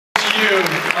you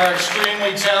our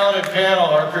extremely talented panel,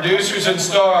 our producers and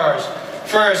stars.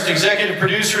 First, executive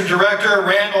producer and director,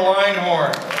 Randall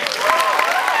Einhorn.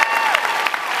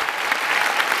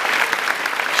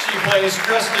 She plays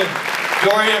Kristen,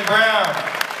 Dorian Brown.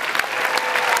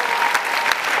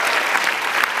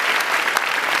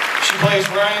 She plays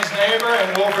Ryan's neighbor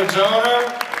and Wilfred's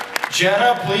owner.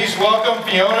 Jenna, please welcome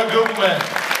Fiona Goopman.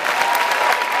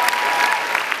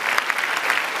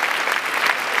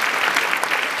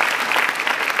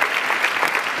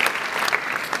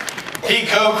 He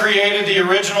co-created the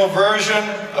original version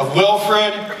of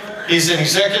Wilfred. He's an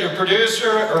executive producer,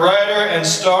 a writer, and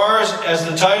stars as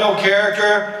the title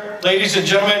character. Ladies and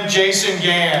gentlemen, Jason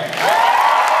Gann.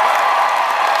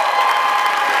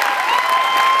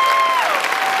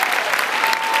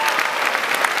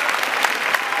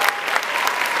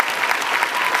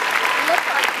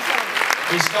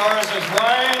 He stars as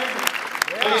Ryan.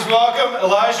 Please welcome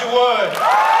Elijah Wood.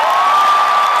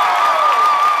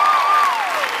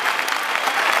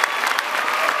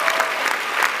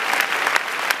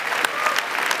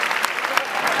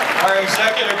 Our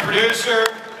executive producer,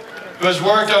 who has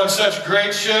worked on such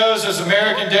great shows as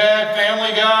American Dad,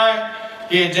 Family Guy.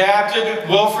 He adapted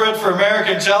Wilfred for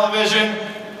American television.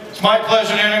 It's my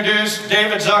pleasure to introduce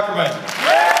David Zuckerman.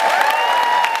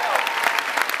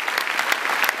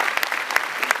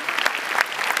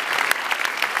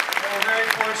 We're very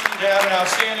fortunate to have an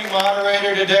outstanding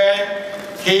moderator today.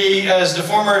 He is the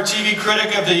former TV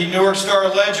critic of the New York Star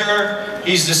Ledger.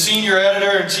 He's the senior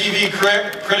editor and TV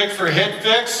critic for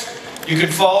HitFix. You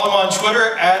can follow him on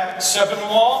Twitter at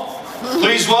Seppenwall.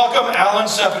 Please welcome Alan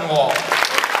Seppenwall.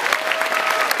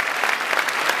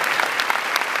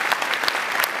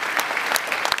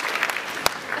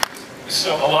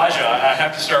 So Elijah, I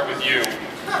have to start with you.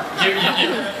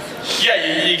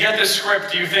 You get this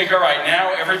script, you think, all right,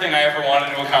 now everything I ever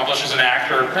wanted to accomplish as an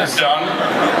actor is done?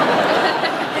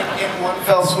 In one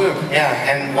fell swoop,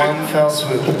 yeah, in one fell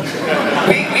swoop.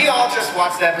 We all just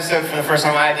watched the episode for the first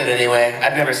time. I did anyway.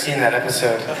 I'd never seen that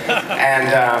episode. And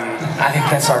I think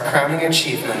that's our crowning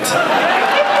achievement.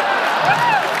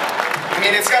 I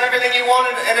mean, it's got everything you want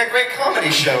in a great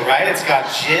comedy show, right? It's got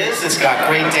jizz, it's got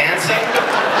great dancing.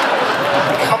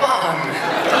 Come on.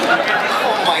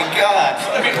 Oh my God.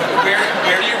 I mean,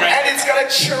 where do you rank? And it's got a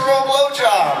churro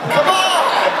blowjob. Come on.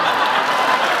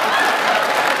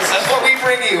 That's what we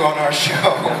bring you on our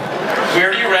show.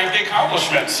 Where do you rank the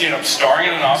accomplishments? You know, starring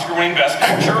in an Oscar-winning Best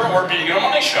Picture or being in a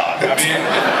money shot? I mean...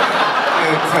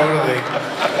 Dude, totally.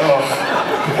 Oh.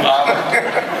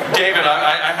 David,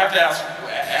 I have to ask,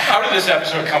 how did this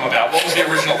episode come about? What was the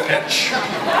original pitch?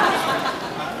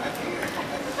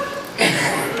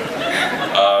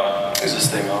 Is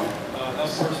this thing on?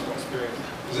 That's personal experience.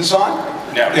 Is this on?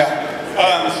 No. Yeah.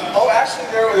 Actually,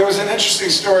 there was an interesting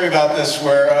story about this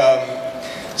where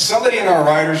somebody in our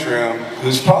writer's room,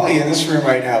 who's probably in this room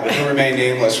right now, but he'll remain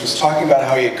nameless, was talking about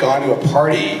how he had gone to a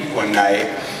party one night,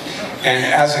 and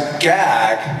as a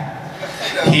gag,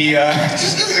 he,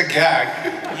 just as a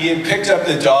gag, he had picked up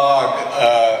the dog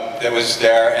that was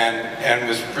there and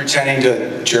was pretending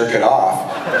to jerk it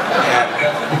off.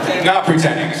 And, not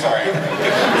pretending, sorry. He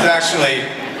was actually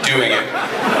doing it.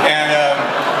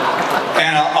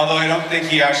 And although I don't think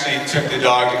he actually took the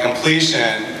dog to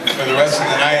completion, for the rest of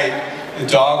the night, the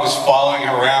dog was following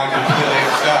him around completely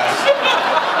obsessed.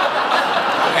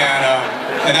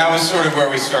 And that was sort of where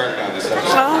we started on this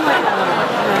episode. Oh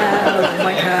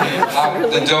my God.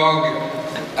 The dog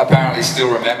apparently still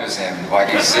remembers him. Like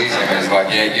he sees him and he's like,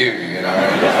 yeah, you know.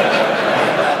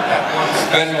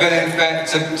 But in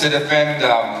fact, to defend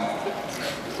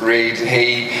Reed,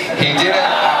 he didn't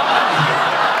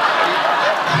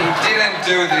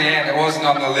do the end. It wasn't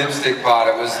on the lipstick part.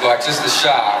 It was like just the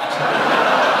shaft.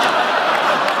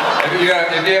 If you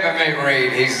ever meet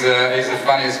Reed, he's the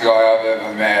funniest guy I've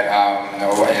ever met.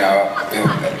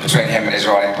 Between him and his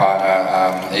writing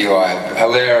partner, Eli,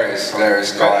 hilarious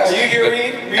guys. Are you here,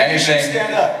 Reed? Anything,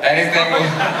 stand up. anything.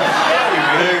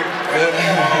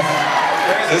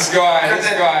 This guy.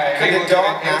 Could the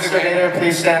dog masturbator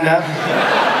please stand up?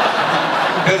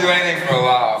 He'll do anything for a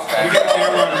laugh. You got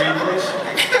camera on Reed, please?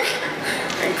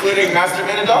 Including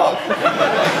masturbate a dog.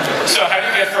 So how do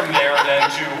you get from there then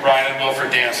to Ryan and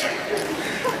Wilfred dancing?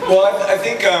 Well, I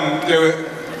think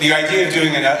the idea of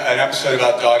doing an episode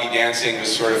about doggy dancing was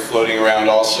sort of floating around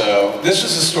also. This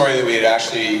was a story that we had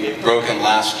actually broken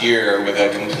last year with a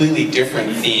completely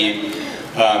different theme.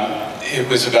 It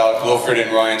was about Wilfred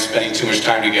and Ryan spending too much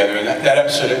time together, and that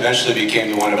episode eventually became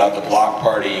the one about the block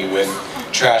party with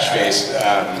Trash Face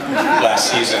last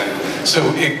season. So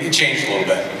it changed a little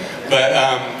bit. But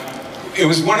it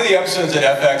was one of the episodes at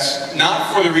FX,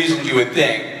 not for the reasons you would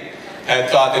think, had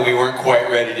thought that we weren't quite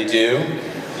ready to do.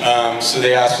 So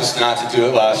they asked us not to do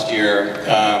it last year.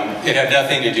 It had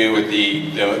nothing to do with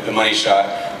the money shot,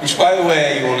 which, by the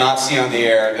way, you will not see on the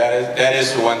air. That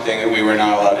is the one thing that we were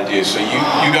not allowed to do. So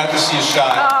you got to see a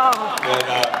shot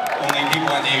that only people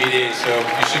on DVD, so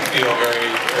you should feel very,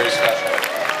 very special.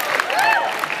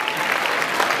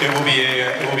 It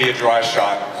will be a dry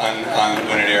shot on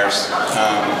when it airs.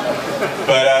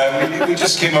 But we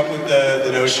just came up with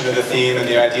the notion of the theme and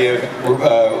the idea of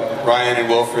Ryan and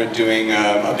Wilfred doing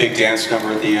a big dance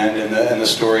number at the end, and the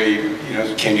story,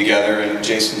 came together. And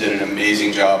Jason did an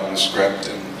amazing job on the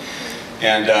script,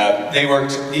 and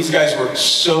these guys worked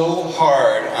so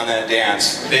hard on that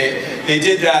dance. They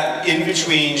did that in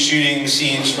between shooting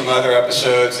scenes from other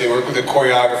episodes. They worked with a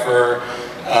choreographer.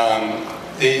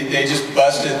 They just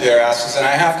busted their asses, and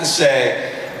I have to say,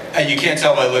 you can't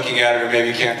tell by looking at it, or maybe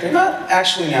you can't, they're not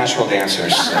actually natural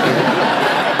dancers. They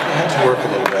had to work a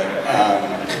little bit,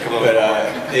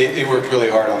 but they worked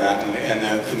really hard on that, and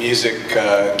the music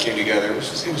came together. It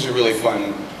was a really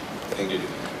fun thing to do.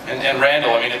 And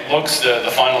Randall, I mean, it looks, the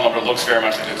final number looks very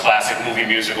much like a classic movie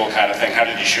musical kind of thing. How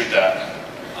did you shoot that?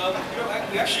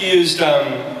 We actually used,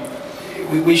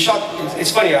 we shot,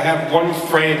 it's funny, I have one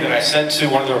frame that I sent to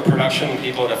one of the production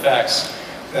people at FX.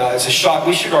 It's a shot,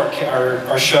 we shoot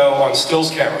our show on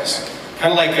stills cameras.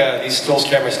 Kind of like these stills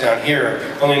cameras down here,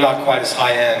 only not quite as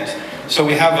high end. So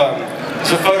we have,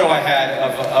 it's a photo I had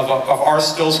of our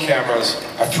stills cameras,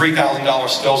 a $3,000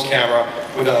 stills camera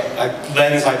with a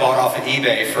lens I bought off of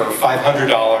eBay for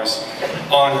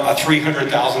 $500 on a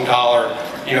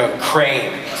 $300,000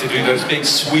 crane to do those big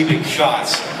sweeping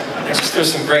shots.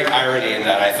 There's some great irony in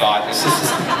that, I thought. It's just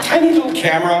this tiny little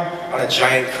camera on a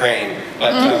giant crane.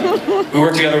 But we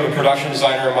worked together with a production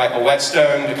designer, Michael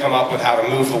Whetstone, to come up with how to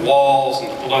move the walls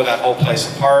and blow that whole place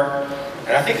apart.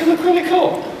 And I think it looked really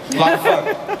cool. A lot of fun.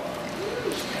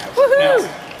 Now,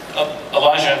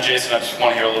 Elijah and Jason, I just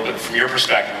want to hear a little bit from your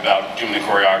perspective about doing the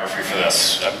choreography for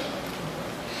this.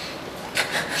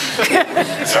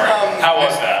 Sorry, how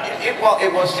was that? Well,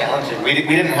 it was challenging. We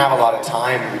didn't have a lot of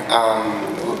time.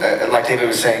 Like David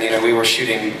was saying, we were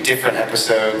shooting different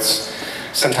episodes,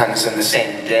 sometimes in the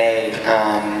same day,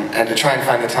 and to try and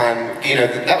find the time,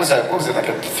 that was what was it, like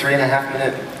a 3.5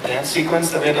 minute dance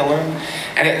sequence that we had to learn?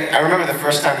 And I remember the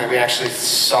first time that we actually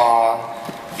saw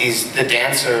the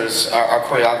dancers, our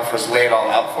choreographers, lay it all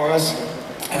out for us.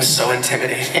 It was so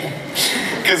intimidating.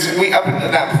 Because up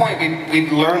at that point,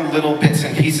 we'd learned little bits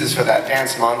and pieces for that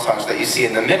dance montage that you see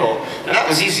in the middle, and that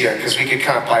was easier because we could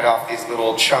kind of bite off these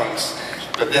little chunks.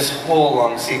 But this whole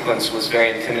long sequence was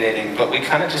very intimidating, but we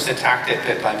kind of just attacked it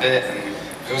bit by bit. And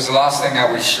it was the last thing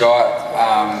that we shot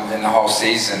in the whole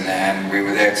season, and we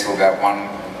were there till about 1 in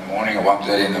the morning or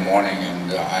 1:30 in the morning,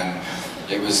 and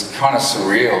it was kind of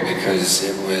surreal because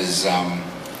it was,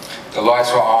 the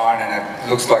lights were on and it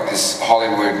looks like this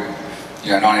Hollywood,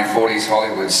 1940s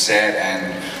Hollywood set,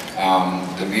 and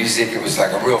the music, it was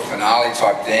like a real finale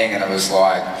type thing, and it was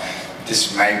like,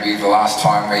 this may be the last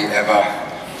time we ever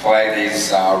play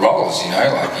these roles,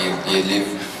 like you live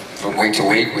from week to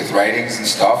week with ratings and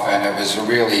stuff, and it was a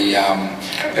really,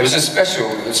 it was a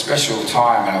special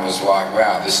time, and it was like,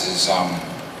 wow, this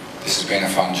has been a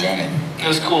fun journey. it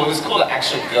was cool. It was cool to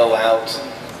actually go out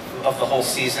of the whole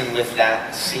season with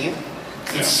that scene.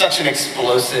 It's such an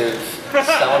explosive,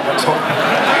 celebratory.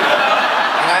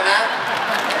 Am I that?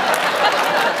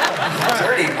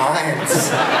 Dirty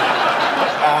minds.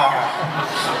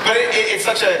 But it's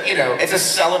such a, it's a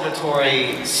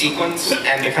celebratory sequence,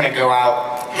 and to kind of go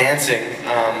out dancing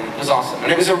was awesome.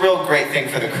 And it was a real great thing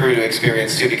for the crew to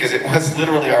experience too, because it was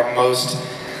literally our most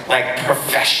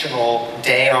professional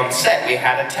day on set. We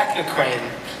had a Technocrane.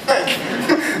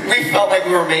 We felt like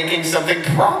we were making something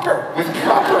proper, with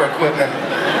proper equipment.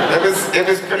 It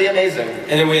was pretty amazing.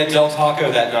 And then we had Del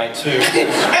Taco that night too.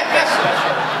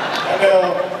 I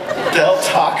know. Del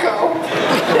Taco?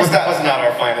 That was not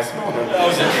our finest moment. That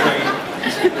was a treat.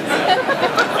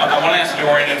 I want to ask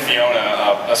Dorian and Fiona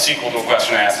a sequel to a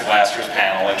question I asked at last year's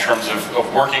panel in terms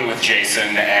of working with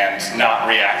Jason and not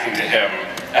reacting to him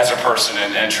as a person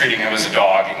and treating him as a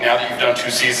dog. Now that you've done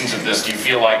 2 seasons of this, do you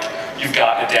feel like you've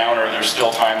gotten it down, or are there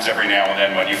still times every now and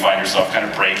then when you find yourself kind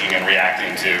of breaking and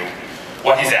reacting to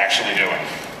what he's actually doing?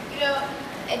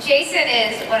 Jason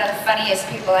is one of the funniest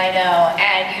people I know,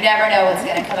 and you never know what's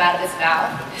going to come out of his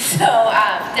mouth. So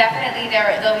definitely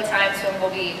there'll be times when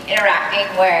we'll be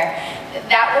interacting where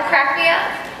that will crack me up.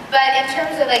 But in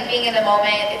terms of being in the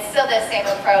moment, it's still the same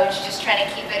approach, just trying to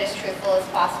keep it as truthful as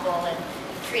possible and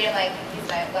treat him like he's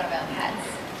one of my own pets.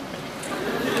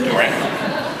 Dorian?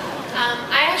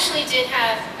 I actually did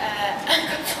have a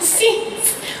couple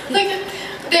scenes.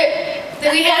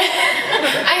 That we had,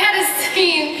 I had a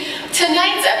scene,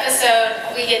 tonight's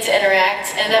episode, we get to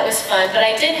interact, and that was fun, but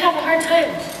I did have a hard time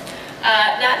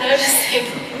not noticing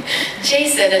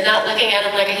Jason and not looking at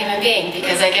him like a human being,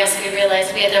 because I guess we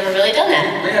realized we had never really done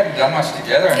that. We hadn't done much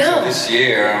together until this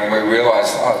year, and we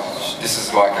realized, oh, this is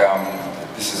like,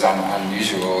 this is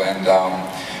unusual, and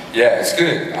yeah, it's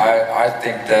good. I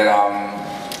think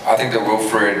that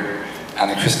Wilfred and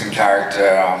the Kristen character,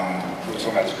 we were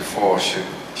talking about this before,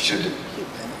 should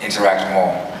interact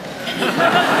more.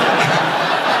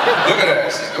 Look at her,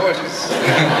 she's gorgeous.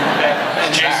 And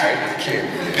Jason, married with a kid.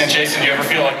 And Jason, do you ever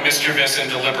feel like mischievous and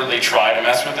deliberately try to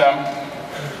mess with them?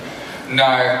 No,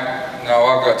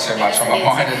 I've got too much on my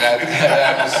mind in that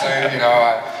episode. You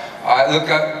know,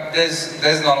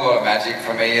 there's not a lot of magic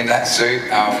for me in that suit.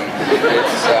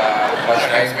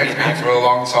 It's been for a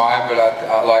long time, but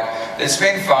I like. It's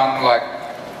been fun. Like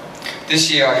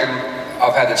this year,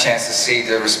 I've had the chance to see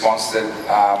the response that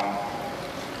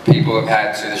people have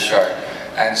had to the show,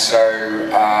 and so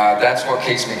that's what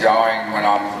keeps me going when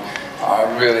I'm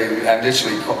literally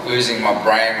losing my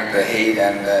brain with the heat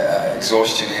and the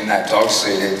exhaustion in that dog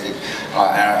suit.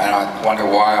 And I wonder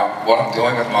what I'm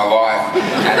doing with my life.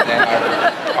 And then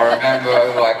I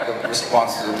remember like the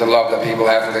response, the love that people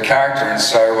have for the character, and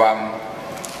so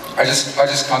I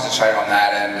just concentrate on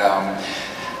that,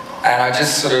 and I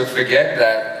just sort of forget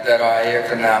that I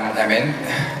even am in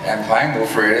and playing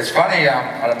Wilfred. It's funny.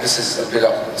 This is a bit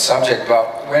off the subject,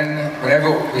 but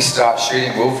whenever we start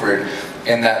shooting Wilfred,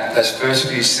 in those first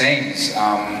few scenes,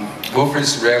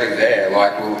 Wilfred's rarely there.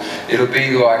 Like, it'll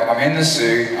be like I'm in the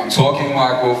suit, I'm talking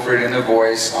like Wilfred in the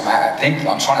voice. I think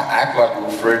I'm trying to act like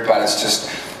Wilfred, but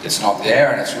it's not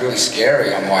there, and it's really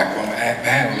scary. I'm like, well,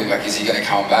 man, like, is he going to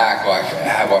come back? Like,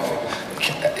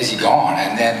 is he gone?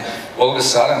 And then all of a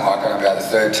sudden, like on about the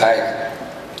third take,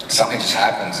 something just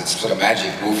happens. It's sort of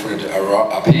magic. Wilfred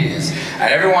appears, and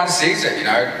everyone sees it. You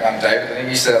know, David, I think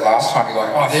you said it last time. You're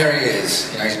like, oh, there he is.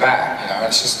 You know, he's back. You know,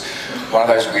 it's just one of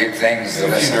those weird things that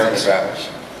I'm nervous about.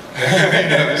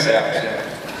 Nervous about, yeah.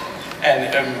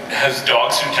 And has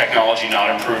dog suit technology not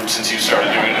improved since you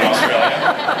started doing it in Australia?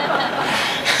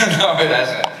 No, it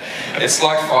hasn't. It's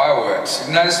like fireworks.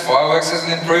 You notice fireworks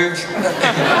hasn't improved?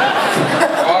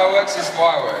 Fireworks is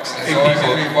fireworks. And it's always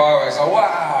going to be fireworks. Oh,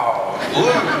 wow!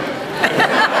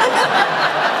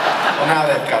 Well, now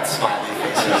they've got smiley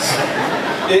faces.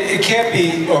 It can't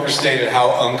be overstated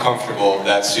how uncomfortable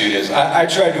that suit is. I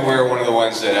tried to wear one of the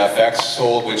ones that FX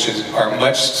sold, which are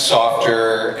much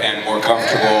softer and more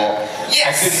comfortable. Yes.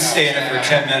 I couldn't stay in it for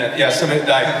 10 minutes. Yeah,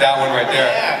 that one right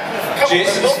there. Yeah.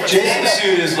 Jason's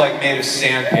suit is like made of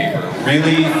sandpaper,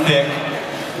 really thick,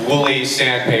 woolly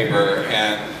sandpaper,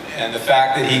 and the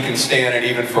fact that he can stay in it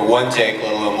even for one take,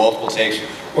 let alone multiple takes,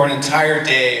 or an entire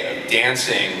day of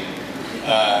dancing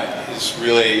is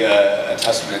really a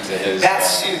testament to his... That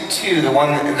suit too, the one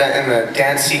that in the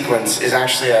dance sequence, is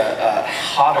actually a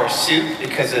hotter suit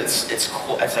because it's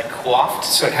like coiffed,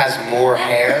 so it has more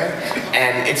hair,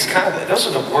 and it's kind of, those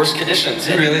are the worst conditions.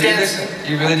 You really did listen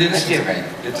to me.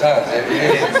 It does. It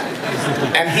is.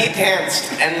 And he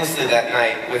danced endlessly that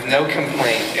night with no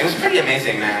complaint. It was pretty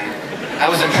amazing, man. I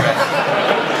was impressed.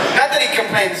 Not that he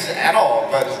complains at all,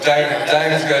 but...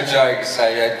 David's got a joke, so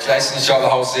Jason shot the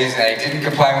whole season and he didn't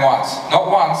complain once. Not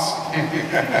once.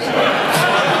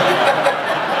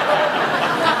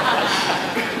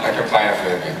 I complain a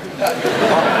fair bit.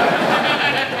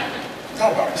 It's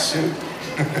not about the suit.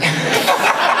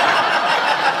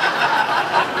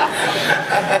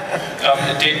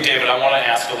 David, I want to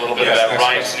ask a little bit about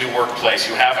Ryan's new workplace.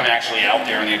 You have him actually out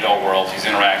there in the adult world. He's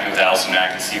interacting with Allison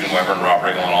Mack and Steven Weber and Rob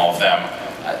Riggle and all of them.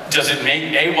 Does it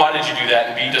make, A, why did you do that?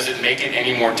 And B, does it make it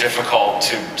any more difficult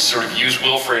to sort of use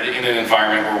Wilfred in an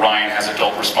environment where Ryan has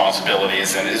adult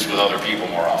responsibilities and is with other people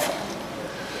more often?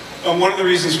 One of the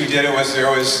reasons we did it was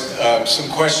there was some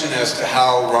question as to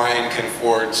how Ryan can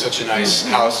afford such a nice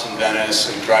house in Venice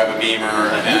and drive a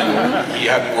Beamer, and he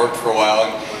hadn't worked for a while.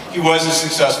 And he was a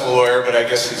successful lawyer, but I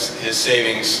guess his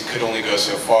savings could only go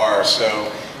so far, so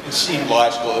it seemed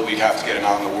logical that we'd have to get him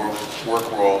out in the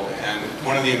work world. And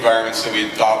one of the environments that we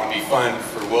thought would be fun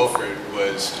for Wilfred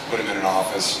was to put him in an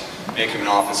office, make him an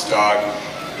office dog.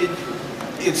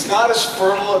 It's not as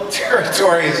fertile a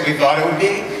territory as we thought it would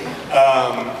be.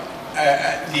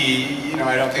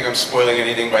 I don't think I'm spoiling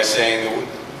anything by saying that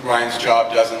Ryan's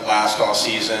job doesn't last all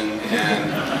season,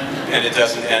 and it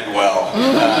doesn't end well.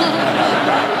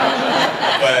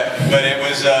 But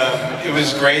it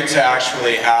was great to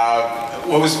actually have.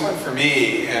 What was fun for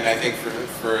me, and I think for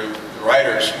the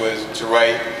writers, was to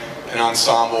write an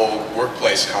ensemble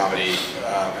workplace comedy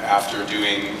after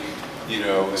doing,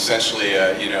 essentially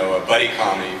a buddy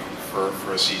comedy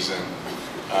for a season.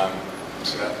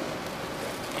 So that.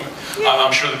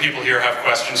 I'm sure the people here have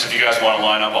questions. If you guys want to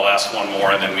line up, I'll ask one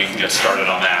more and then we can get started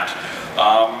on that.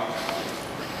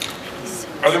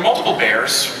 Are there multiple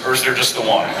bears, or is there just the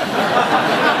one?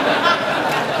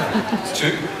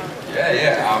 Two?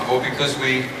 Yeah. Well, because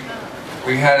we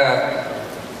had a...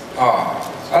 Oh,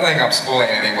 I don't think I'm spoiling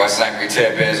anything by saying we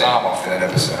tear Bear's arm off in an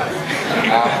episode.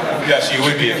 Yes, you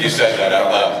would be if you said that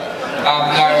out loud.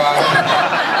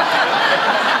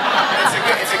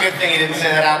 It's a good thing you didn't say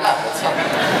that out loud.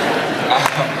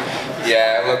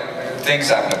 Yeah, look, things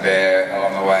happen to Bear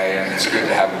along the way, and it's good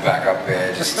to have a backup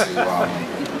Bear just to...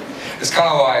 It's kind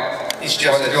of like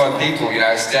what they do on people, you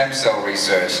know, stem cell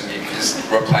research, and you can just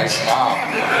replace an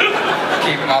arm.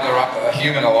 Keep another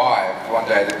human alive. One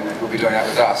day we'll be doing that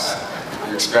with us.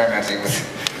 We're experimenting with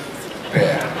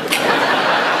Bear.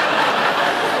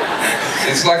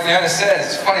 It's like Fiona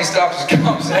says, funny stuff just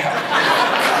comes out.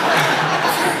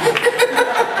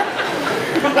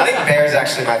 I think Bear is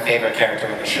actually my favorite character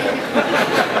in the show.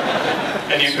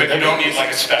 And you don't need like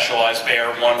a specialized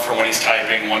bear, one for when he's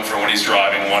typing, one for when he's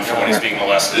driving, one for when he's being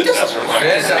molested. Bear does a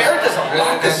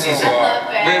lot this season.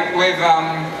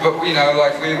 But you know,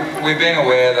 like we've been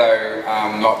aware though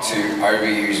not to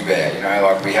overuse Bear. You know,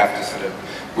 like we have to sort of,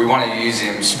 we want to use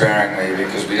him sparingly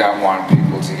because we don't want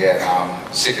people to get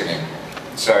sick of him.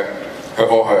 So,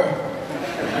 or her.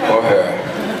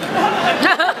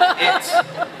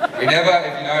 We never,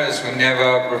 if you notice, we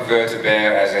never refer to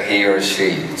Bear as a he or a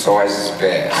she. It's always as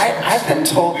Bear. I've been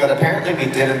told that apparently we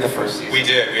did in the first season. We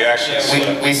did. We actually.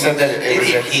 We said that it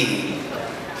was a he.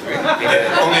 We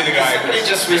did. Only the guy.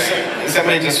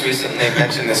 Somebody just recently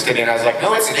mentioned this to me, and I was like,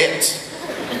 no, it's an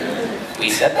it. We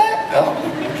said that? Oh.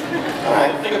 All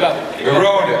right. Think about it. We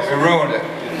ruined it.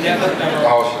 Never.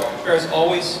 Oh, sure. Bears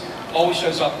always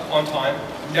shows up on time.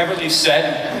 Never leaves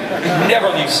set. Never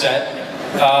leaves set.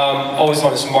 Always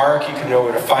on his mark. You can know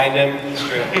where to find him.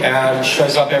 And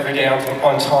shows up every day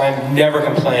on time. Never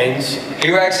complains.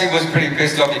 He actually was pretty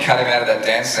pissed off you cut him out of that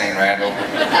dance scene, Randall.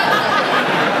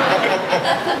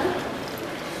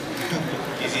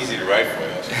 He's easy to write for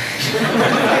us.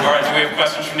 All right, do we have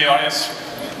questions from the audience?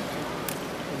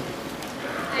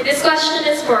 This question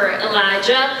is for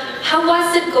Elijah. How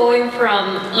was it going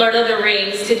from Lord of the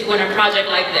Rings to doing a project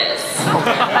like this?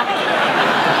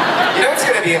 You know what's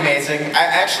going to be amazing? I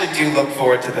actually do look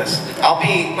forward to this. I'll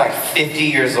be like 50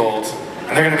 years old,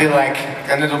 and they're going to be like,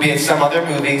 and it'll be in some other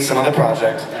movie, some other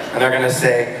project, and they're going to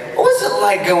say, what was it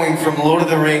like going from Lord of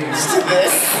the Rings to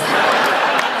this?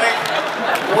 Like,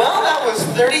 well, that was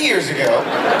 30 years ago.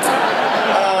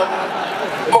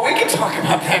 But we can talk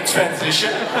about that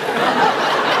transition.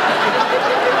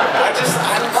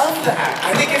 I love that.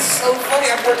 I think it's so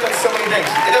funny. I've worked on so many things.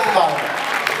 It doesn't bother me.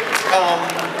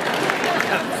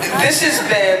 This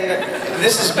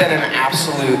has been an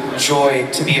absolute joy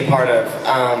to be a part of.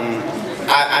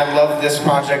 I love this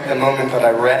project the moment that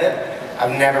I read it.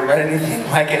 I've never read anything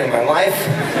like it in my life.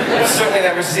 I've certainly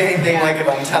never seen anything like it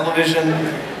on television.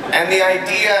 And the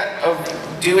idea of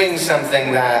doing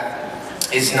something that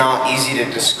is not easy to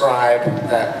describe,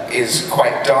 that is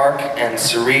quite dark and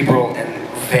cerebral and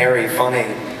very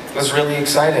funny, was really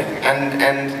exciting.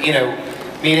 And you know,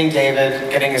 meeting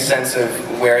David, getting a sense of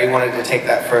where he wanted to take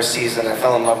that first season, I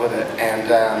fell in love with it,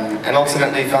 and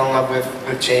ultimately fell in love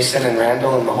with Jason and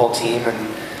Randall and the whole team. And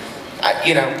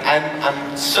you know,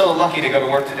 I'm so lucky to go to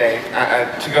work today,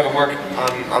 to go to work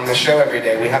on the show every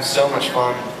day. We have so much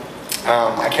fun.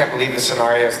 I can't believe the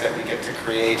scenarios that we get to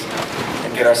create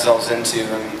and get ourselves into,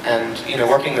 and you know,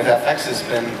 working with FX has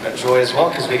been a joy as well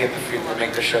because we get the freedom to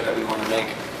make the show that we want to make.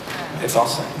 It's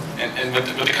awesome. And with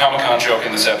the Comic-Con joke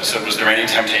in this episode, was there any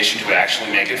temptation to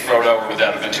actually make it Frodo, or would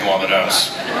that have been too on the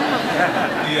nose?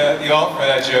 The alt for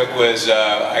that joke was,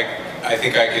 I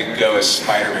think I could go as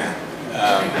Spider-Man.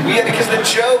 Yeah, because the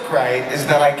joke, right, is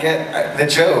that the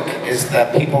joke is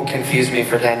that people confuse me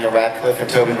for Daniel Radcliffe and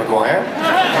Tobey Maguire.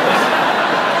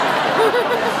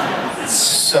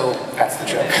 So that's the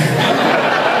joke. All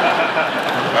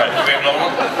right, do we have another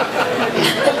one?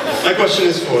 My question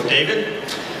is for David.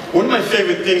 One of my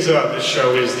favorite things about this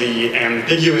show is the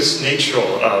ambiguous nature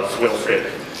of Wilfred.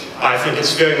 I think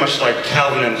it's very much like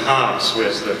Calvin and Hobbes,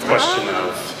 where the question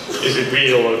of, is it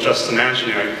real or just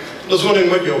imaginary? I was wondering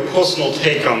what your personal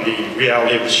take on the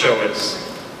reality of the show is.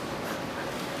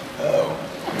 Oh.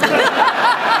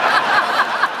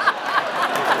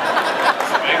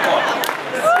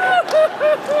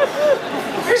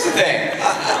 Here's the thing.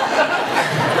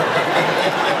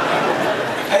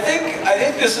 I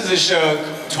think this is a show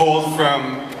told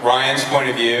from Ryan's point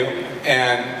of view,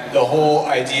 and the whole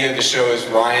idea of the show is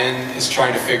Ryan is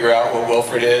trying to figure out what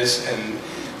Wilfred is, and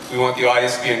we want the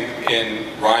audience to be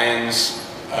in Ryan's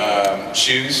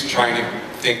shoes, trying to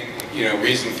think,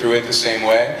 reason through it the same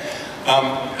way.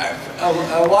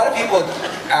 A lot of people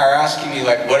are asking me,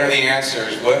 like, what are the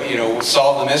answers? What,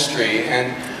 solve the mystery.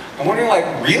 And I'm wondering, like,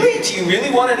 really? Do you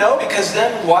really want to know? Because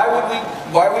then why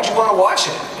would you want to watch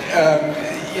it?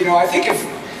 I think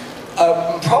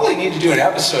probably need to do an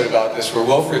episode about this where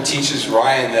Wilfred teaches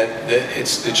Ryan that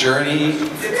it's the journey.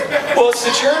 Well, it's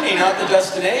the journey, not the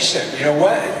destination.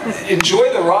 Enjoy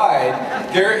the ride.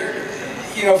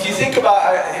 If you think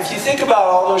about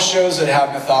all those shows that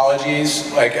have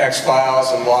mythologies like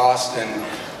X-Files and Lost and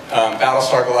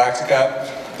Battlestar Galactica,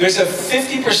 there's a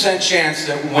 50% chance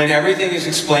that when everything is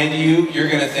explained to you, you're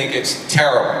going to think it's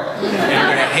terrible and you're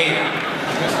going to hate it.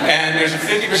 And there's a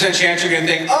 50% chance you're going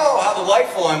to think, oh, how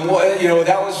delightful, and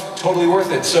that was totally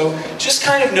worth it. So just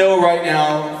kind of know right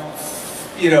now,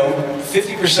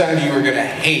 50% of you are going to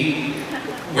hate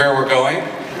where we're going,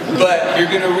 but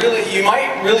you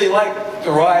might really like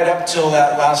the ride up till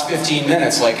that last 15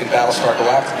 minutes, like in Battlestar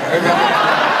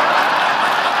Galactica.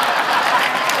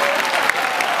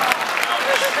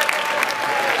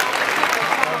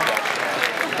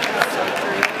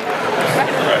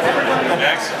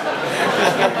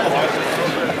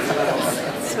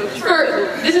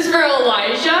 This is for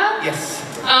Elijah. Yes.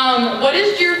 What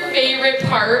is your favorite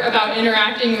part about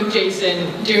interacting with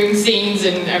Jason, doing scenes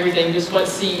and everything? Just what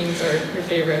scenes are your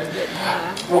favorite?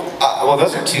 Well,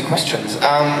 those are two questions.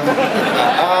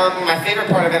 My favorite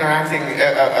part of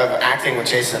acting with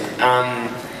Jason. We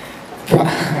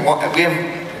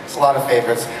have a lot of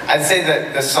favorites. I'd say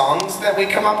that the songs that we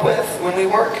come up with when we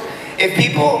work. If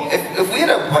we had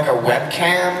a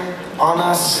webcam on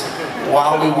us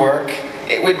while we work,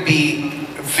 it would be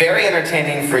very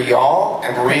entertaining for y'all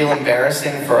and real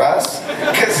embarrassing for us,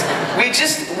 because we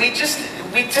just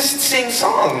sing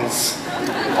songs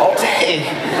all day.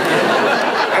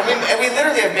 And we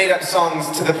literally have made up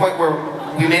songs to the point where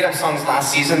we made up songs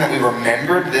last season that we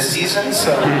remembered this season.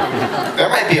 So there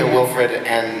might be a Wilfred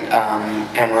and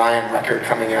Ryan record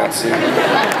coming out soon.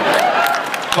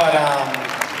 But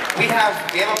we have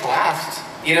a blast.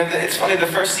 It's funny, the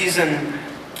first season.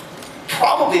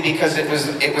 Probably because it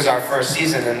was our first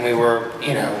season and we were,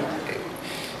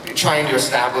 trying to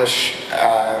establish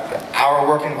our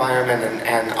work environment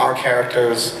and our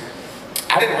characters.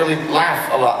 I didn't really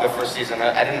laugh a lot the first season.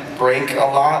 I didn't break a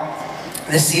lot.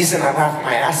 This season I laughed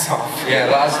my ass off. Yeah,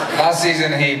 last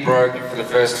season he broke for the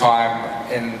first time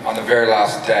on the very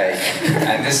last day,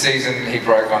 and this season he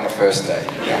broke on the first day.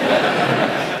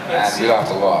 Yeah. And we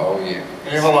laughed a lot all year.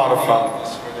 We have a lot of fun.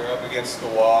 When they're up against the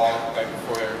wall, right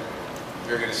before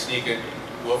they're going to sneak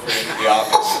Wilfred into the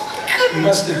office. He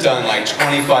must have done like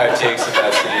 25 takes of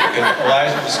that scene, because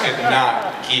Elijah just could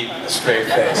not keep a straight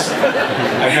face.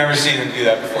 I've never seen him do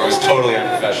that before. It was totally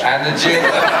unprofessional. And the jizz.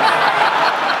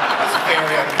 It's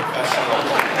very unprofessional.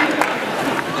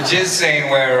 The jizz scene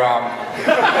where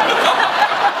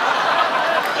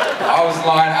I was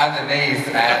lying underneath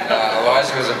and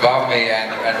Elijah was above me and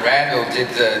Randall did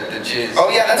the jizz. Oh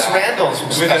yeah, that's Randall's.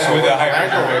 With a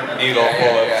hypodermic needle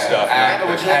full of stuff. And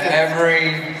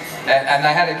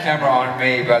they had a camera on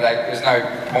me, but there's no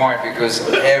point because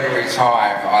every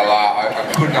time I laughed,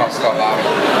 I could not stop laughing.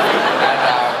 And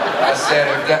I said,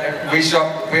 if we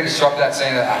had to shot that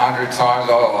scene 100 times,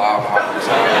 I would laugh 100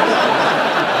 times.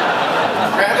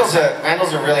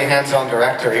 Randall's a really hands-on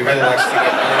director. He really likes to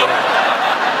get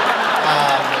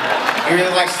he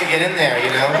really likes to get in there,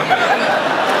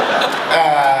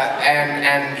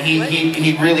 and he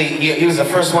was the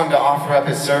first one to offer up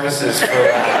his services for.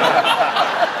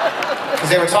 Because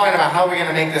they were talking about how we're going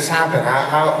to make this happen.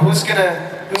 Who's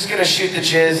gonna shoot the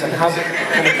jizz and how's it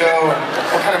going to go and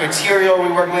what kind of material are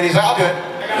we working with? He's like, I'll do it.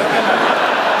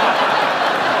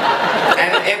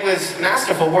 And it was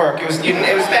masterful work. It was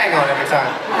bang on every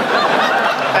time.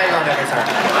 Bang on every time.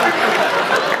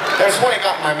 There's one that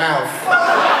got in my mouth.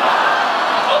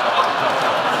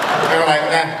 They were like,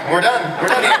 nah, we're done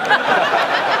here.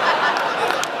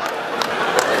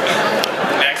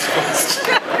 Next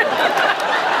question.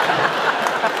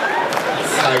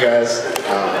 Hi guys,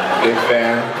 big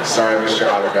fan. Sorry I missed your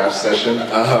autograph session.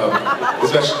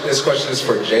 This question is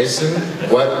for Jason.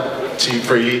 What to you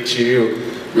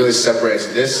really separates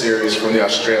this series from the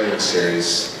Australian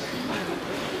series?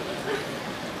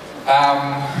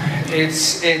 In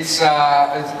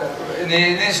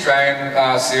the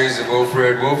Australian series of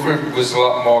Wilfred was a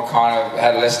lot more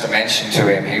had less dimension to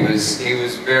him. He was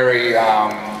very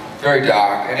very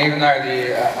dark, and even though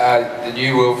the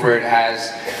new Wilfred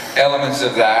has elements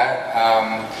of that,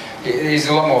 he's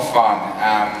a lot more fun.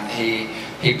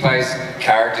 he plays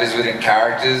characters within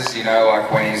characters, you know,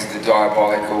 like when he's the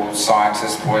diabolical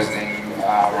scientist poisoning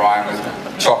Ryan with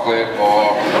chocolate,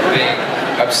 or being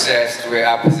possessed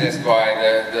by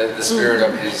the spirit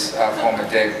of his former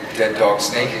dead dog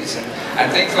Sneakers,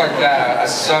 and things like that are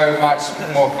so much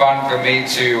more fun for me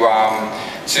to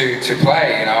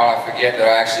play. You know, I forget that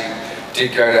I actually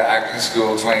did go to acting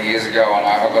school 20 years ago, and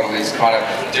I've got all these kind of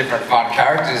different fun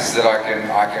characters that I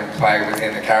can play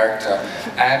within the character,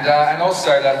 and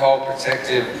also that whole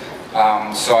protective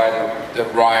side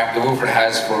that Wilfred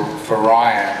has for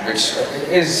Ryan, which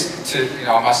is,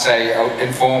 I must say,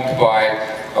 informed by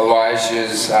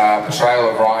Elijah's portrayal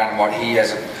of Ryan and what he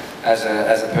as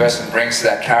a person brings to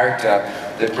that character,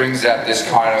 that brings out this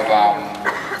kind of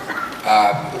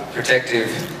protective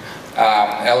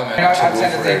element. I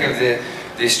tend to think of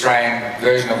the Australian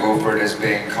version of Wilfred as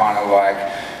being kind of like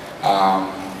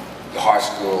the high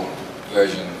school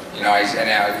version. You know, it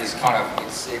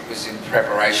was in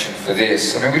preparation for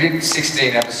this. I mean, we did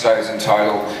 16 episodes in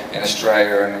total in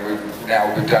Australia, and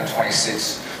we've done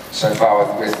 26 so far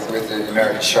with the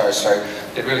American show. So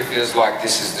it really feels like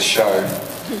this is the show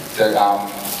that I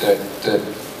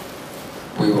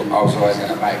was always going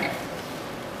to make.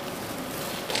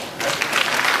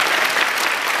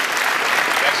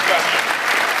 Next question.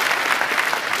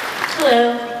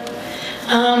 Hello.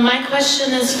 My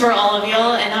question is for all of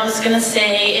y'all, and I was going to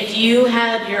say, if you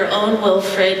had your own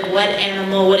Wilfred, what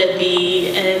animal would it be,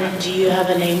 and do you have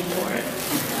a name for it?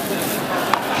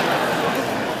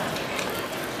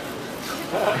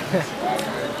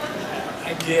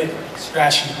 I did.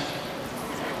 Scratchy.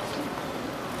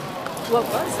 What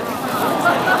was it?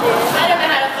 I don't know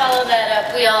how to follow that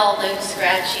up. We all know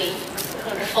Scratchy.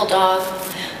 Wonderful dog.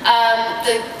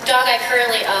 The dog I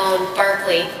currently own,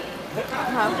 Barkley.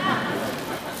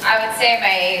 I would say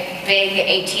my big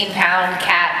 18-pound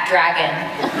cat, Dragon.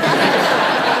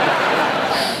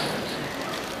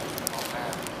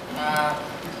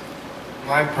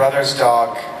 My brother's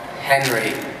dog,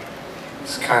 Henry,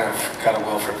 has kind of got a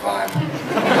Wilfred vibe.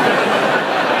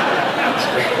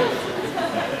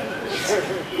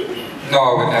 No,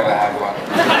 I would never have one.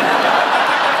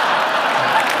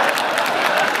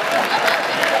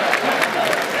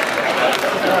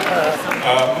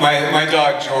 My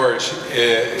dog George,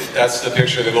 that's the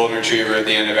picture of the golden retriever at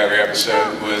the end of every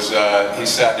episode. He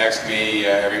sat next to me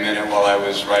every minute while I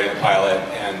was writing the pilot,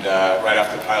 and right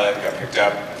after the pilot got picked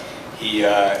up, he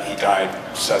died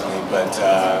suddenly. But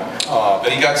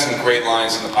he got some great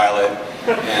lines in the pilot,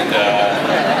 and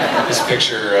this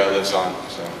picture lives on.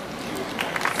 So.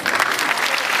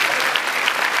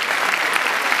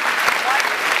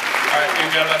 All right,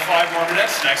 we've got about 5 more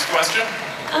minutes. Next question.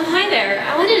 Hi there.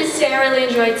 I wanted to say I really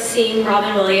enjoyed seeing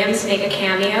Robin Williams make a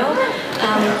cameo.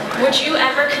 Would you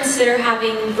ever consider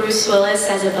having Bruce Willis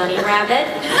as a bunny rabbit?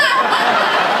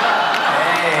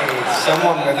 Hey,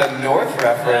 someone with a North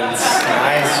reference.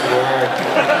 Nice work.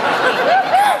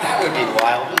 God, that would be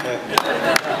wild, wouldn't it?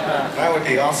 That would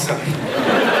be awesome.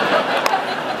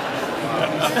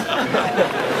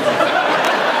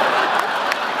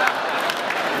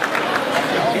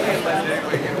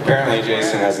 Apparently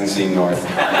Jason hasn't seen North.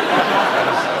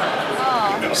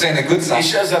 I'm saying the good side. He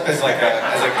shows up as like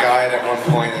as a guide at one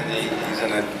point, and he's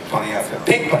in a bunny outfit,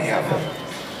 pink bunny outfit.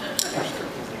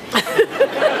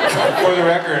 For the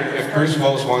record, if Bruce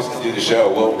Willis wants to do the show,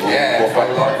 we'll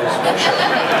find partners for the show.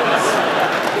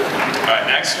 All right,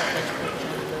 next.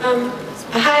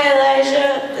 Hi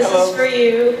Elijah, this is for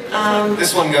you.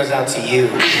 This one goes out to you.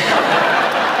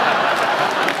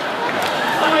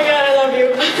 Oh my god, I love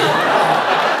you.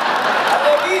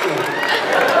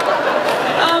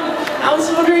 I was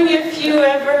wondering if you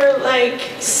ever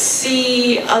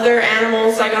see other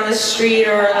animals on the street,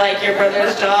 or your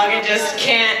brother's dog, and just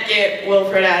can't get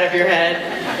Wilfred out of your head,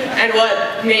 and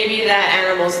what maybe that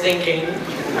animal's thinking.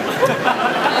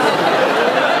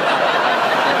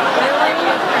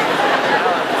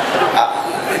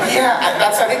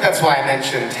 I think that's why I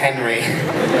mentioned Henry.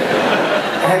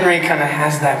 Henry kind of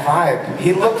has that vibe.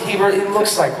 He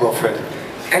looks like Wilfred,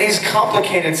 and he's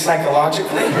complicated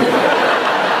psychologically.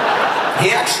 He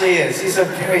actually is. He's a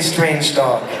very strange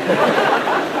dog.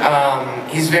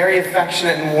 He's very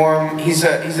affectionate and warm. He's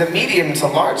a medium to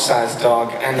large-sized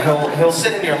dog, and he'll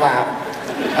sit in your lap,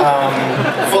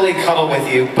 fully cuddle with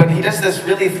you. But he does this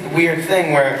really weird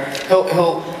thing where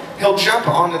he'll jump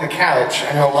onto the couch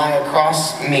and he'll lie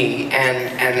across me,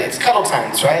 and it's cuddle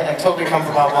times, right? Totally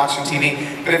comfortable while watching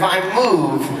TV. But if I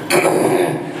move,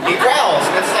 he growls,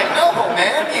 and it's like, no,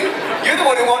 man, you're the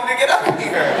one who wanted to get up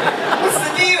here. What's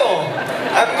the deal?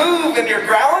 I move and you're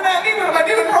growling at me? What am I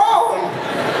doing wrong?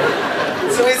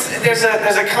 So there's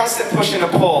a constant push and a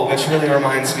pull, which really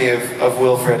reminds me of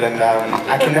Wilfred, and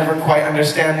I can never quite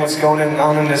understand what's going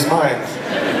on in his mind.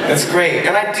 It's great,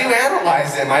 and I do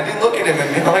analyze him. I do look at him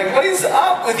and be like, what is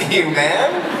up with you,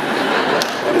 man?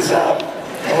 What is up?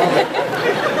 I love it.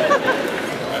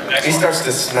 He starts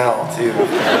to smell, too.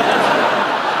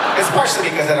 It's partially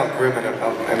because I don't groom him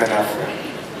enough.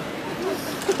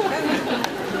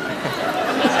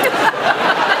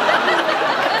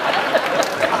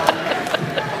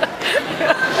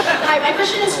 Hi, my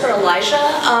question is for Elijah.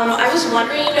 I was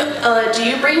wondering, do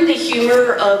you bring the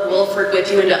humor of Wilfred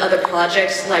with you into other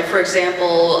projects, like, for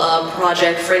example,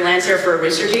 Project Freelancer for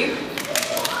Rooster Teeth?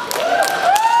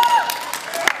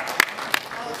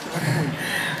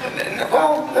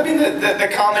 Well, I mean, the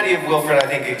comedy of Wilfred, I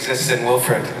think, exists in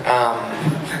Wilfred.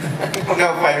 I don't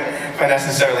know if I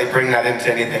necessarily bring that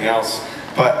into anything else.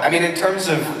 But, I mean, in terms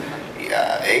of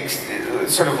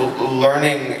sort of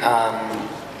learning,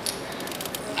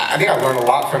 I think I've learned a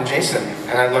lot from Jason.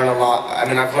 And I've learned a lot,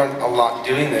 I've learned a lot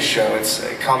doing this show.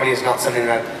 Comedy is not something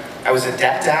that I was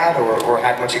adept at or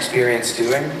had much experience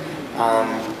doing.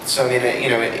 So, I mean, you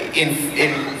know, in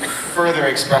further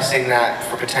expressing that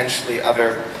for potentially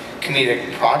other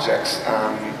comedic projects,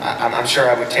 I'm sure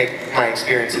I would take my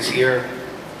experiences here,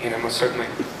 you know, most certainly.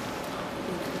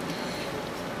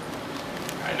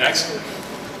 All right, next.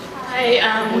 Hi,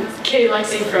 Katie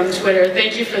Lexi from Twitter.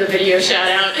 Thank you for the video shout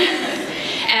out.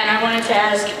 And I wanted to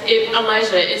ask,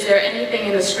 Elijah, is there anything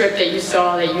in the script that you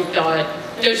saw that you thought,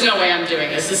 there's no way I'm doing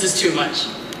this, this is too much?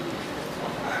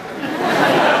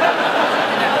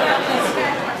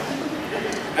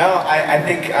 No, I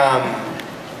think,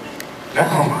 no.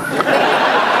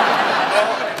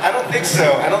 I don't think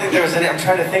so. I don't think there was any, I'm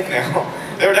trying to think now.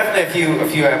 There were definitely a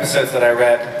few episodes that I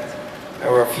read.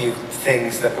 There were a few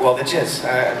things that, well, the jizz.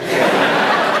 Yeah.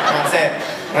 I'll say it.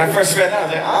 When I first read that, I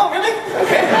was like, oh, really?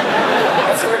 Okay.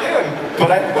 That's what we're doing. But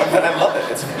I love it.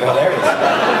 It's hilarious.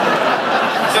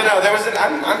 So no, there was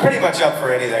I'm pretty much up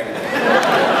for anything.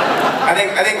 I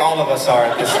think all of us are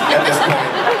at this point.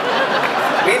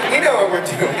 We know what we're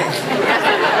doing. I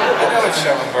know what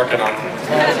show I'm working on.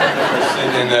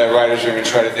 In the writer's room and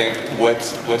try to think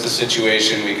what's a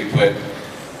situation we could put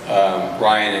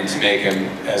Ryan in to make him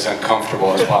as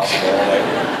uncomfortable as possible.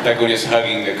 Like when he's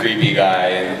hugging the creepy guy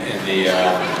in the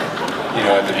you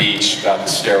know, at the beach about the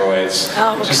steroids.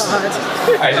 Oh, God.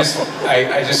 I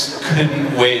just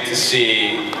couldn't wait to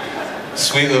see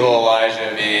sweet little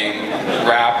Elijah being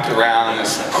wrapped around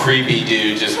this creepy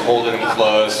dude, just holding him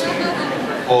close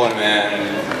and pulling him in.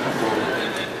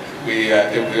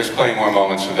 There's plenty more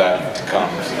moments of that to come.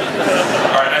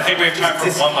 All right, I think we have time for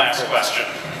one last question.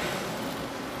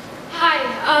 Hi,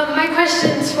 my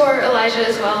question's for Elijah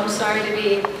as well. I'm sorry to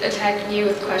be attacking you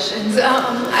with questions.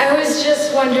 I was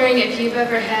just wondering if you've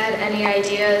ever had any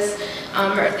ideas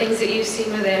or things that you've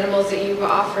seen with animals that you've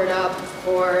offered up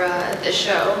for the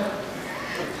show.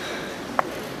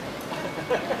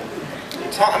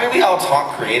 I mean, we all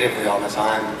talk creatively all the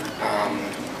time,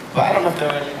 but I don't know if there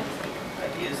are any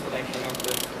ideas that I came up with.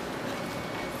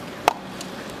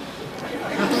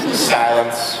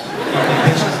 Silence.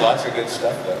 There's lots of good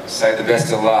stuff though. Save the best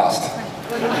till last.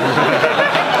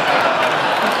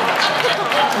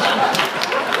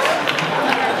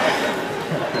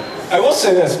 I will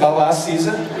say this about last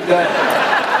season, that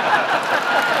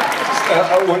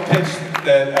just one pitch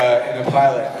that in the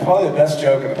pilot, probably the best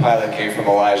joke in the pilot came from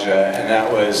Elijah, and that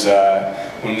was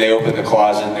when they opened the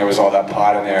closet and there was all that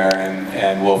pot in there,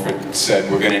 and Wilfred said,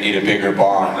 "We're going to need a bigger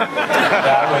bong."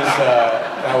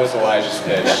 That was Elijah's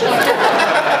pitch. That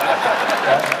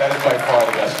is by far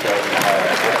the best joke in the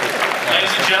pilot.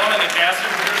 Ladies and gentlemen, the cast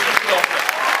and producers of Wilfred.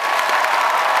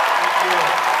 Thank you.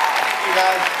 Thank you,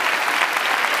 guys.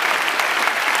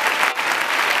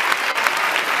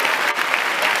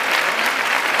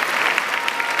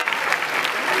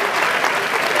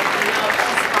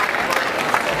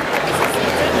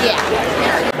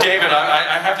 David,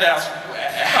 I have to ask,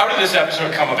 how did this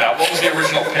episode come about? What was the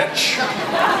original pitch?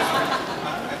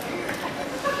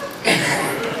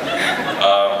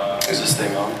 Is this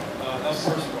thing on?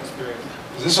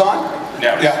 Is this on?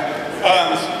 Yeah.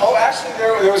 Oh, actually,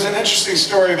 there was an interesting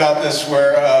story about this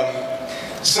where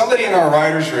somebody in our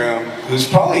writer's room, who's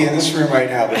probably in this room right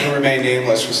now, but he'll remain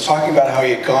nameless, was talking about how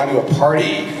he had gone to a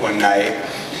party one night,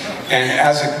 and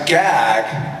as a gag,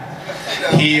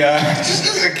 he, just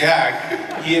as a gag,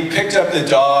 he had picked up the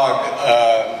dog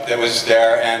that was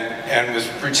there and was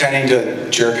pretending to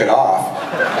jerk it off.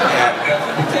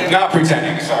 And, not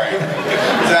pretending, sorry. He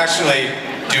was actually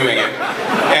doing it.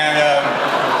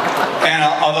 And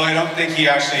although I don't think he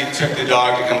actually took the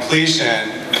dog to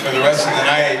completion, for the rest of the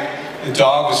night, the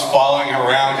dog was following her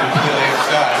around completely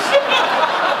obsessed.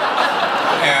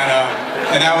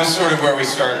 And that was sort of where we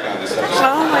started on this episode.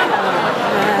 Oh my God.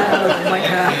 Oh my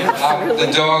God. The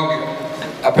dog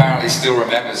apparently still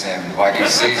remembers him. Like he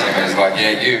sees him and is like,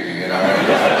 yeah, you know.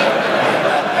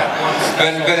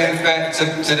 But in fact,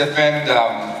 to defend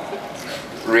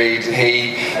Reed,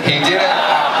 he didn't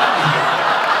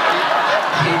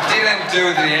do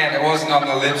it at the end. It wasn't on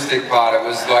the lipstick part. It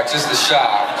was like just the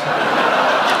shaft.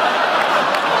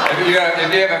 If you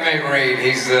ever meet Reed,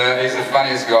 he's the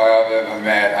funniest guy I've ever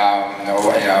met.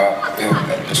 You know,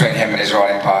 between him and his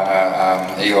writing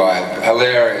partner Eli,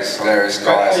 hilarious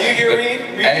guy. Are you here, Reed?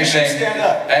 Anything, stand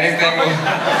up. Anything.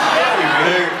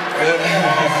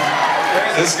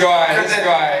 This guy.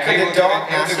 Could the dog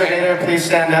masturbator please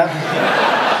stand up?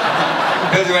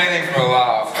 He'll do anything for a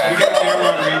laugh. Can you get the camera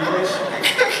on Reed, please?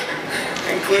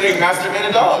 Including masturbate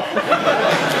a dog.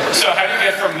 So how do you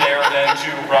get from there then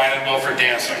to Ryan and Wilfred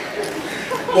dancing?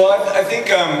 Well, I think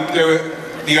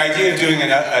the idea of doing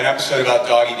an episode about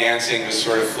doggy dancing was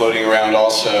sort of floating around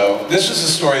also. This was a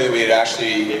story that we had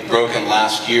actually broken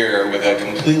last year with a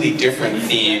completely different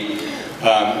theme.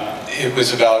 It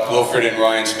was about Wilfred and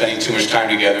Ryan spending too much time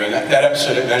together, and that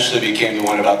episode eventually became the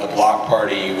one about the block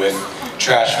party with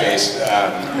Trash Face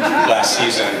last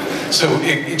season. So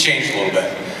it changed a little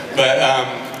bit. But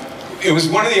it was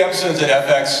one of the episodes that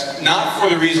FX, not for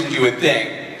the reason you would think,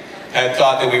 had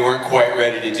thought that we weren't quite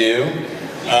ready to do.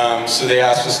 So they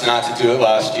asked us not to do it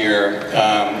last year.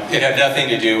 It had nothing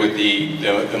to do with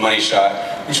the money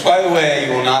shot, which, by the way,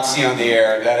 you will not see on the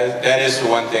air. That is the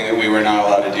one thing that we were not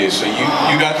allowed to do. So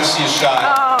you got to see a shot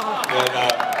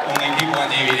that only people on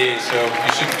DVD, so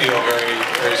you should feel very,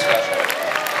 very special.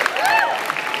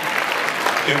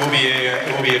 It will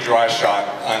be a dry shot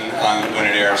on when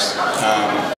it airs.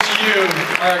 To you,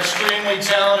 our extremely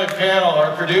talented panel,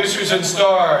 our producers and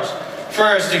stars.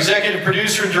 First, executive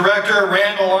producer and director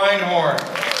Randall Einhorn.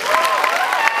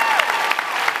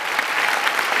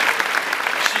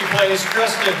 She plays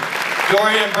Kristen.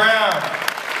 Dorian Brown.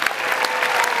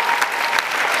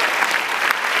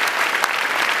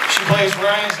 She plays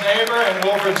Ryan's neighbor and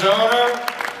Wilfred's owner.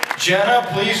 Jenna,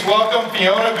 please welcome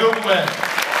Fiona Goopman.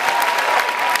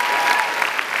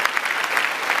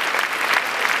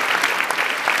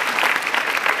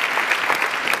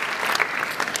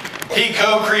 He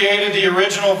co-created the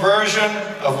original version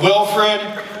of Wilfred.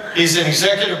 He's an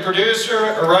executive producer,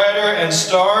 a writer, and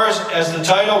stars as the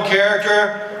title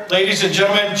character. Ladies and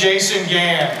gentlemen, Jason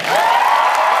Gann.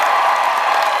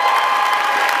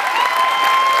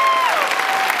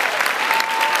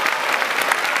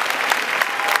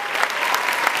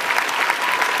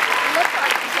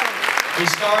 He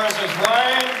stars as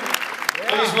Ryan.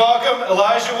 Please welcome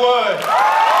Elijah Wood.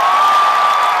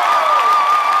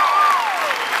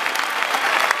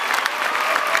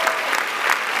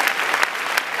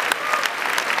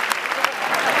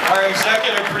 Our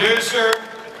executive producer,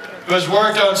 who has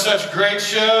worked on such great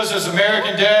shows as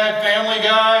American Dad, Family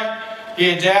Guy.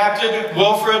 He adapted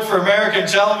Wilfred for American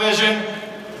television.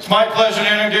 It's my pleasure to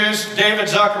introduce David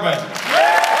Zuckerman.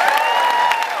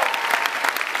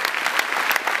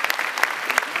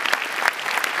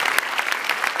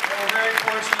 We're very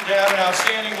fortunate to have an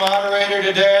outstanding moderator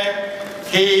today.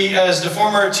 He is the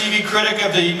former TV critic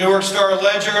of the New York Star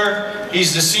Ledger.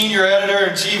 He's the senior editor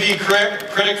and TV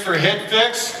critic for Hit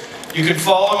Fix. You can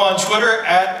follow him on Twitter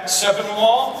at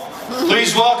Seppenwall.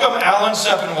 Please welcome Alan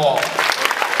Seppenwall.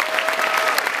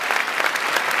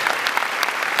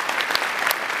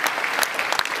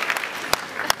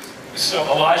 So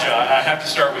Elijah, I have to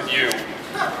start with you.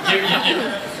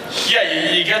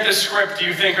 You get this script, do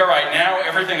you think, all right, now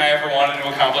everything I ever wanted to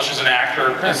accomplish as an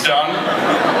actor is done?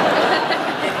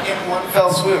 In one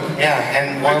fell swoop, yeah,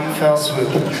 in one fell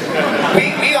swoop.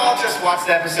 We all just watched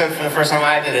the episode for the first time.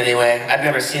 I did anyway. I'd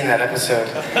never seen that episode.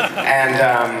 And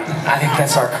I think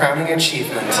that's our crowning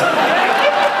achievement.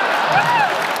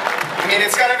 I mean,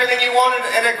 it's got everything you want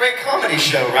in a great comedy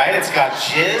show, right? It's got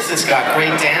jizz, it's got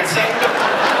great dancing.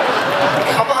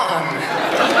 Come on.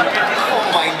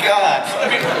 Oh my God. I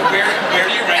mean, where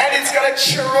do you rank? And it's got a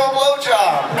churro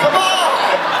blowjob. Come on.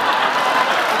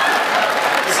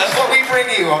 That's what we bring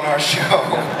you on our show.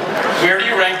 Where do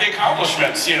you rank the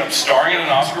accomplishments? You know, starring in an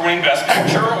Oscar-winning Best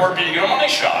Picture or being in a money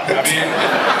shot? I mean...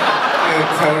 Yeah,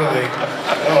 totally.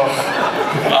 Oh.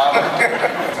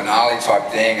 Finale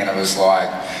type thing, and it was like,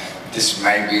 this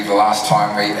may be the last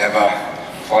time we ever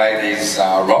play these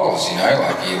roles, you know,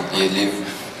 like you live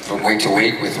from week to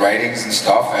week with ratings and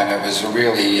stuff, and it was a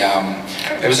really,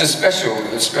 it was a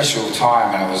special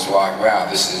time, and it was like, wow,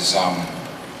 this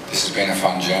has been a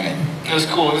fun journey. It was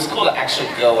cool. It was cool to actually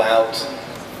go out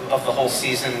of the whole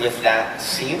season with that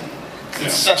scene.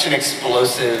 It's such an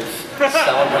explosive,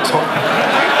 celebratory.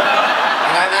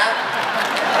 You know that?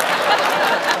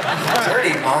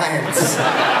 Dirty minds.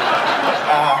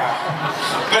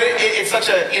 But it's such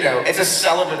a, you know, it's a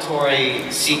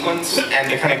celebratory sequence, and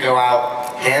to kind of go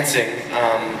out dancing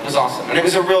was awesome. And it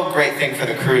was a real great thing for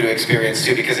the crew to experience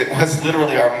too, because it was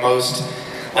literally our most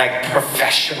like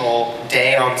professional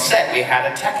day on set. We had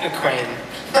a Technocrane.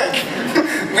 Like,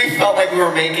 we felt like we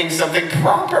were making something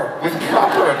proper, with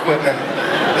proper equipment.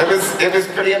 It was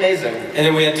pretty amazing. And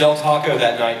then we had Del Taco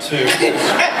that night too.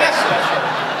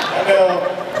 I know.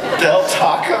 Del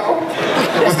Taco?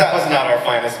 That was not our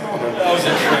finest moment. That was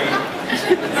a treat.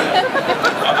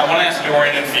 I want to ask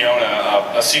Dorian and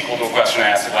Fiona a sequel to a question I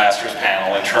asked at last year's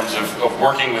panel in terms of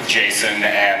working with Jason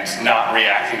and not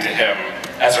reacting to him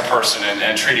as a person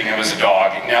and treating him as a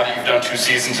dog. Now that you've done 2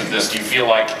 seasons of this, do you feel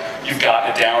like you've gotten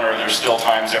it down, or there's still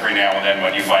times every now and then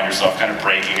when you find yourself kind of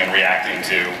breaking and reacting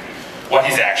to what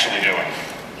he's actually doing?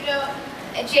 You know,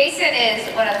 Jason is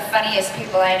one of the funniest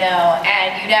people I know,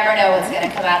 and you never know what's going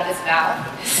to come out of his mouth.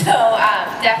 So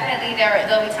definitely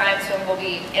there'll be times when we'll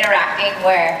be interacting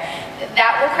where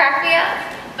that will crack me up.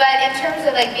 But in terms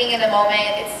of like being in the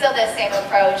moment, it's still the same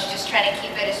approach, just trying to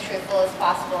keep it as truthful as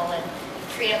possible and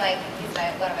treat him like he's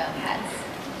one of my own pets.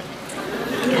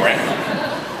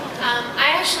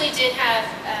 I actually did have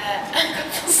a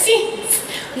couple scenes.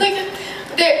 Like,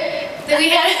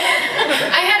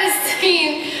 I had a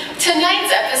scene,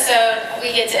 tonight's episode,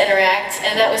 we get to interact,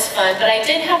 and that was fun, but I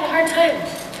did have a hard time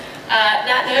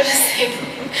not noticing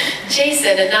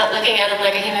Jason and not looking at him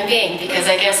like a human being, because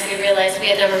I guess we realized we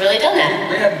had never really done that.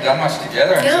 We hadn't done much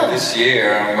together until this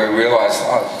year, and we realized,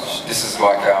 oh, this is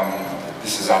like,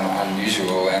 this is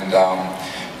unusual, and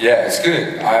yeah, it's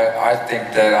good. I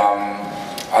think that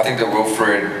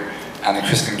Wilfred and the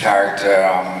Kristen character,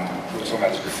 we were talking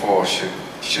about this before,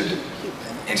 should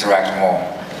interact more.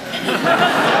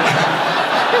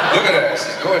 Look at her,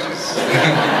 she's gorgeous.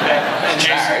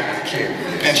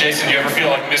 And Jason, do you ever feel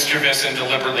like mischievous and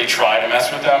deliberately try to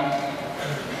mess with them?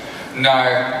 No,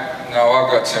 I've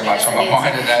got too much on my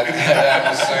mind in that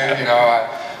episode. You know,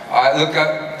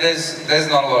 there's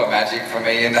not a lot of magic for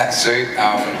me in that suit.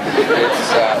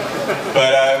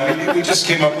 But we just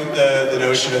came up with the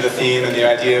notion of the theme and the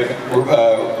idea of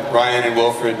Ryan and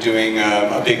Wilfred doing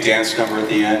a big dance number at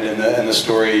the end, and the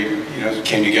story, you know,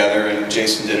 came together, and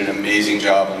Jason did an amazing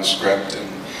job on the script,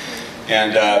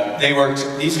 and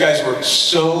these guys worked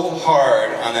so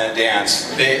hard on that dance.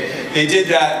 They did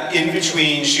that in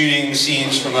between shooting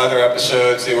scenes from other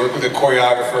episodes. They worked with a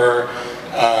choreographer.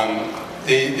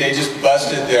 They just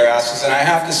busted their asses, and I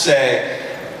have to say,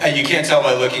 you can't tell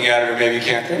by looking at it, or maybe you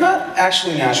can't, they're not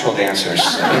actually natural dancers.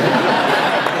 They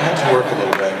had to work a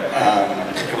little bit,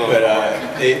 but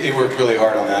they worked really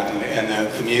hard on that,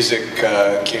 and the music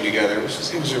came together. It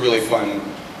was a really fun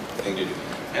thing to do.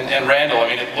 And Randall, I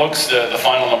mean, it looks, the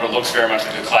final number looks very much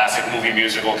like a classic movie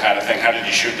musical kind of thing. How did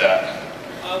you shoot that?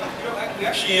 We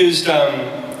actually used,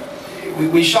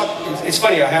 we shot, it's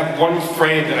funny, I have one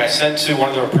frame that I sent to one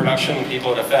of the production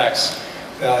people at FX.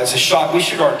 It's a shot, we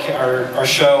shoot our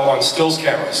show on stills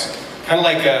cameras. Kind of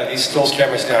like these stills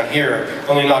cameras down here,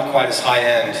 only not quite as high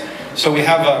end. So we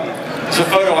have, it's a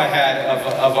photo I had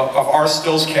of our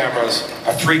stills cameras,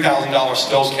 a $3,000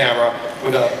 stills camera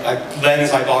with a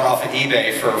lens I bought off of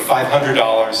eBay for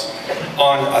 $500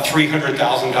 on a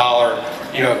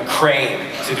 $300,000, you know, crane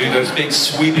to do those big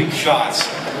sweeping shots.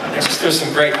 There's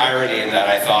some great irony in that,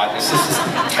 I thought. It's just this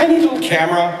tiny little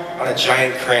camera on a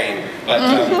giant crane. But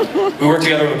we worked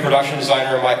together with a production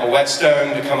designer, Michael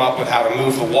Whetstone, to come up with how to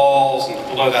move the walls and to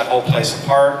blow that whole place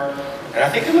apart. And I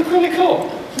think it looked really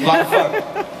cool. A lot of fun.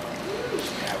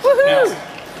 Now,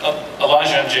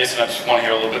 Elijah and Jason, I just want to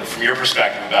hear a little bit from your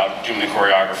perspective about doing the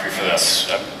choreography for this.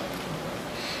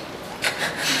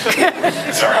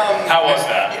 Sorry, how was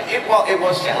that? Well, it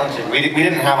was challenging. We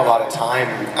didn't have a lot of time.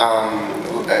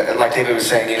 Like David was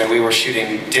saying, you know, we were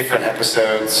shooting different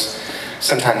episodes,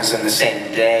 sometimes in the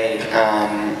same day,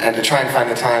 and to try and find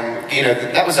the time, you know,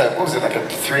 that was what was it, like a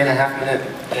 3.5-minute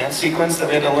dance sequence that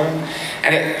we had to learn?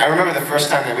 And I remember the first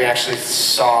time that we actually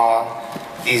saw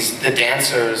the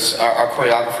dancers, our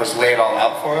choreographers, lay it all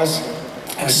out for us.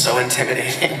 It was so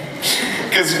intimidating.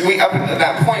 Because up at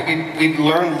that point, we'd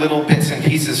learned little bits and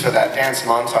pieces for that dance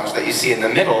montage that you see in the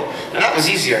middle, and that was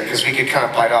easier because we could kind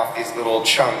of bite off these little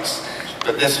chunks.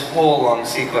 But this whole long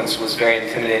sequence was very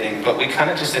intimidating, but we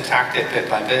kind of just attacked it bit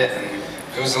by bit. And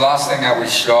it was the last thing that we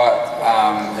shot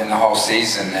in the whole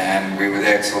season, and we were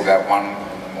there till about 1 in the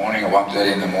morning or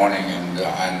 1:30 in the morning, and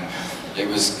it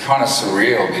was kind of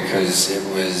surreal because it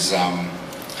was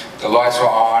the lights were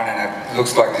on, and it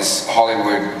looks like this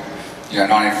Hollywood,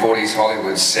 1940s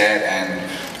Hollywood set, and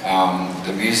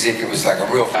the music, it was like a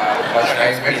real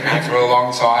it's been me for a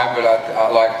long time, but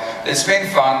it's been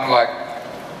fun. Like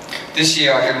this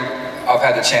year I've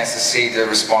had the chance to see the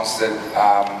response that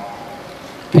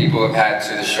people have had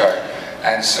to the show,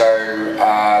 and so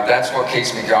that's what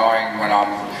keeps me going when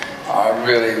I'm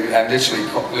literally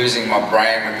losing my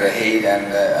brain with the heat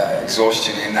and the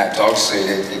exhaustion in that dog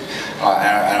suit.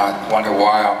 And I wonder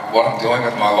what I'm doing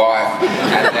with my life.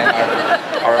 And then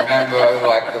I remember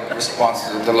like the response,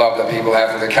 the love that people have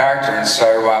for the character, and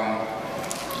so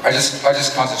I just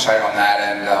concentrate on that,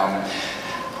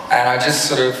 and I just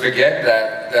sort of forget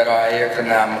that I even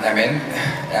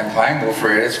am playing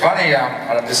Wilfred. It's funny.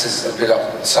 This is a bit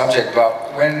off the subject,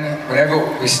 but whenever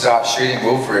we start shooting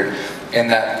Wilfred, in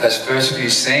those first few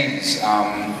scenes,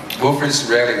 Wilfred's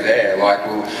rarely there. Like,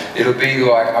 it'll be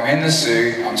like I'm in the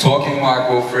suit, I'm talking like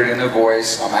Wilfred in the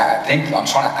voice. I think I'm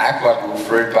trying to act like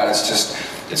Wilfred, but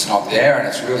it's not there, and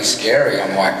it's really scary.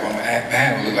 I'm like, well,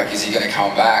 man, like, is he going to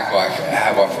come back? Like,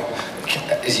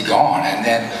 is he gone? And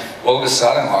then all of a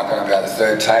sudden, like on about the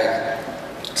third take,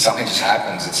 something just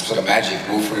happens. It's sort of magic.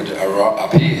 Wilfred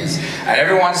appears, and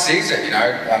everyone sees it. David,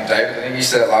 I think you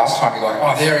said it last time. You're like,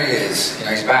 oh, there he is.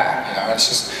 He's back. It's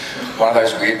just one of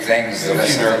those weird things that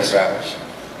I'm nervous about.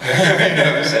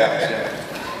 Yeah.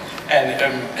 And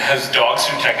has dog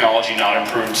suit technology not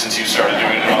improved since you started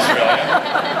doing it in Australia?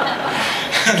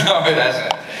 No, it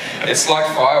hasn't. It's like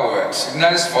fireworks. You've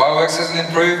noticed fireworks hasn't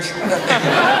improved?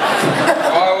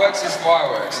 Fireworks is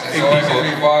fireworks. And it's always going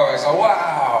to be fireworks. Oh,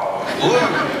 wow!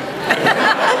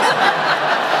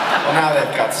 Well, now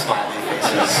they've got smiley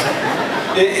faces.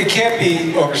 It can't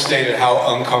be overstated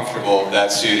how uncomfortable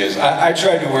that suit is. I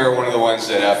tried to wear one of the ones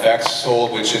that FX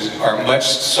sold, which are much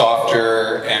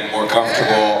softer and more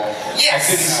comfortable. Yes.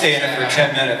 I couldn't stay in it for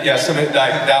 10 minutes. Yeah,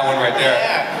 that one right there.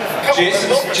 Yeah.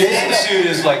 Jason's suit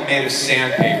is like made of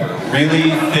sandpaper,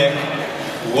 really thick,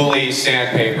 woolly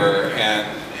sandpaper,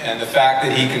 and the fact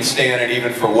that he can stay in it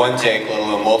even for one take, let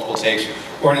alone multiple takes,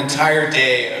 or an entire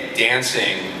day of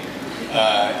dancing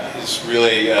is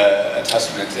really a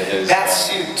testament to his... That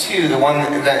suit too, the one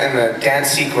in the dance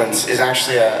sequence, is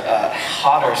actually a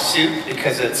hotter suit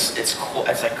because it's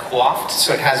like coiffed,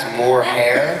 so it has more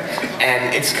hair,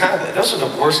 and it's kind of, those are the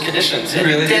worst conditions. You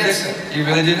really do listen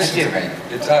to me.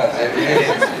 It does. It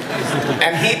is.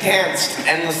 And he danced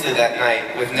endlessly that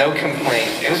night with no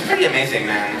complaint. It was pretty amazing,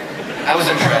 man. I was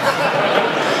impressed.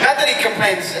 Not that he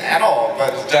complains at all,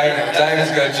 but...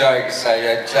 David's got a joke, so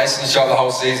Jason shot the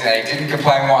whole season and he didn't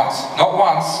complain once. Not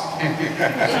once.